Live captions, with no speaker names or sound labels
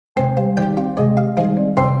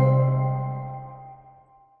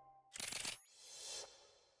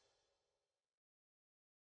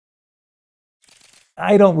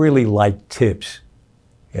I don't really like tips.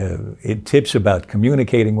 Tips about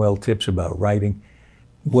communicating well, tips about writing.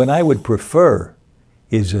 What I would prefer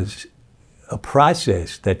is a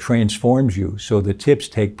process that transforms you so the tips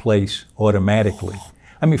take place automatically.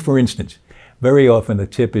 I mean, for instance, very often a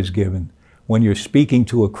tip is given when you're speaking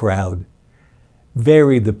to a crowd: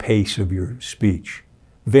 vary the pace of your speech,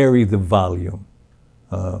 vary the volume.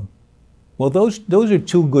 Well, those are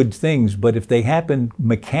two good things, but if they happen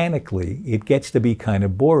mechanically, it gets to be kind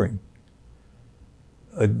of boring.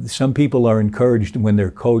 Some people are encouraged when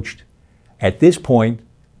they're coached, at this point,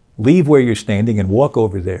 leave where you're standing and walk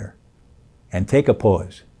over there and take a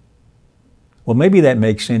pause. Well, maybe that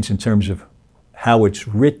makes sense in terms of how it's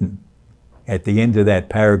written. At the end of that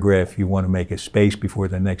paragraph, you want to make a space before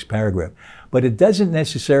the next paragraph. But it doesn't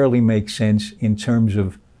necessarily make sense in terms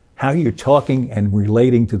of how you're talking and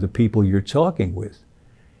relating to the people you're talking with.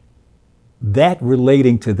 That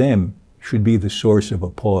relating to them should be the source of a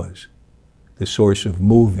pause, the source of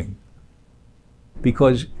moving.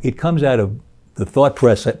 Because it comes out of the thought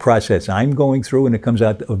process I'm going through, and it comes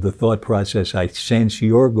out of the thought process I sense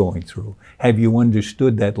you're going through. Have you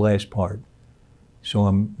understood that last part?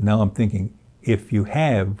 So now I'm thinking, if you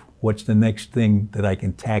have, what's the next thing that I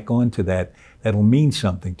can tack on to that that'll mean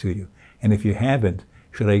something to you? And if you haven't,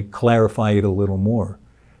 should I clarify it a little more?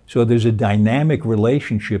 So there's a dynamic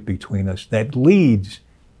relationship between us that leads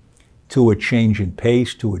to a change in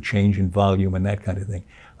pace, to a change in volume, and that kind of thing.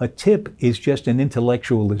 A tip is just an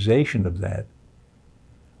intellectualization of that,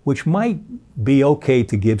 which might be okay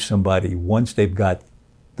to give somebody once they've got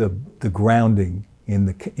the grounding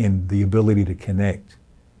in the ability to connect,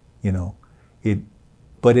 you know.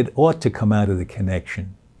 But it ought to come out of the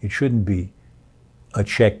connection. It shouldn't be a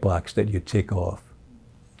checkbox that you tick off.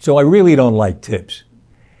 So I really don't like tips.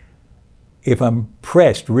 If I'm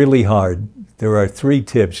pressed really hard, there are 3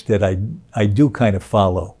 tips that I do kind of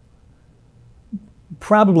follow.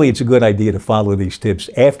 Probably it's a good idea to follow these tips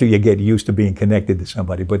after you get used to being connected to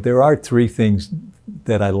somebody, but there are 3 things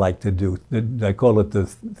that I like to do. I call it the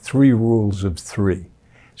 3 rules of 3.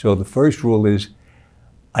 So the first rule is,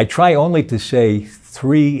 I try only to say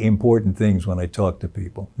 3 important things when I talk to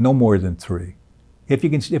people, no more than 3. If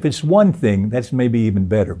it's one thing, that's maybe even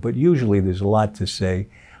better, but usually there's a lot to say.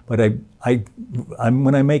 But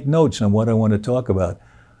when I make notes on what I want to talk about,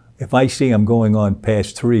 if I see I'm going on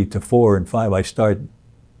past 3 to 4 and 5, I start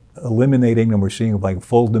eliminating them or seeing if I can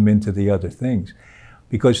fold them into the other things.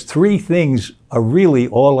 Because 3 things are really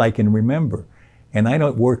all I can remember. And I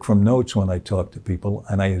don't work from notes when I talk to people,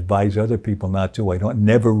 and I advise other people not to. I don't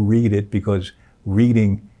never read it, because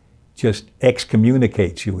reading just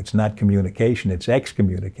excommunicates you. It's not communication, it's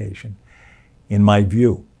excommunication, in my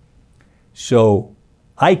view. So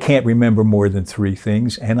I can't remember more than 3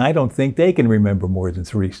 things, and I don't think they can remember more than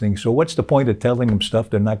 3 things. So what's the point of telling them stuff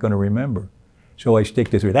they're not going to remember? So I stick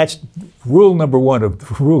to 3. That's rule number 1 of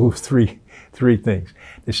the rule of three things.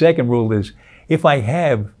 The second rule is, if I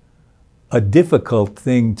have a difficult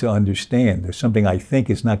thing to understand, or something I think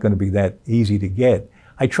is not going to be that easy to get,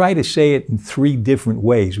 I try to say it in 3 different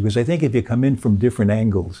ways, because I think if you come in from different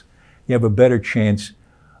angles, you have a better chance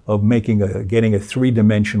of getting a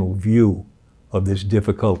 3-dimensional view of this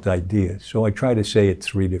difficult idea. So I try to say it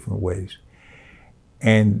 3 different ways.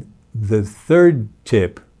 And the third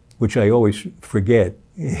tip, which I always forget,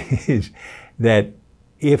 is that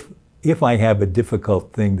if I have a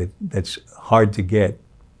difficult thing that's hard to get,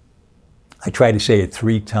 I try to say it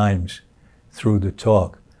 3 times through the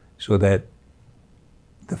talk, so that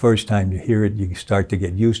the first time you hear it, you start to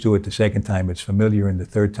get used to it. The second time it's familiar, and the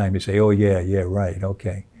third time you say, oh yeah, right,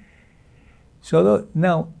 okay. So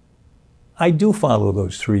now, I do follow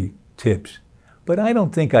those 3 tips, but I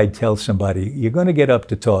don't think I'd tell somebody, you're going to get up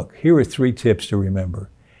to talk, here are 3 tips to remember.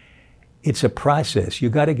 It's a process. You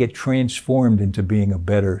got to get transformed into being a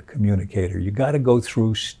better communicator. You got to go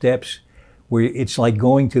through steps where it's like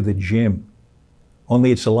going to the gym.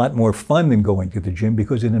 Only it's a lot more fun than going to the gym,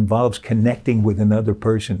 because it involves connecting with another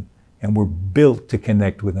person, and we're built to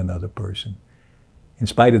connect with another person. In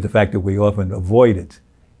spite of the fact that we often avoid it,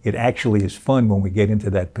 it actually is fun when we get into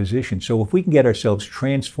that position. So if we can get ourselves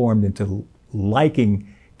transformed into liking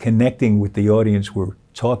connecting with the audience we're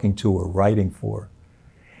talking to or writing for,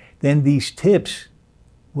 then these tips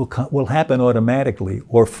will happen automatically,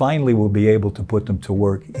 or finally we'll be able to put them to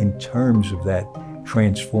work in terms of that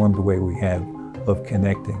transformed way we have of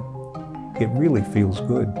connecting. It really feels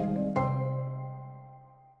good.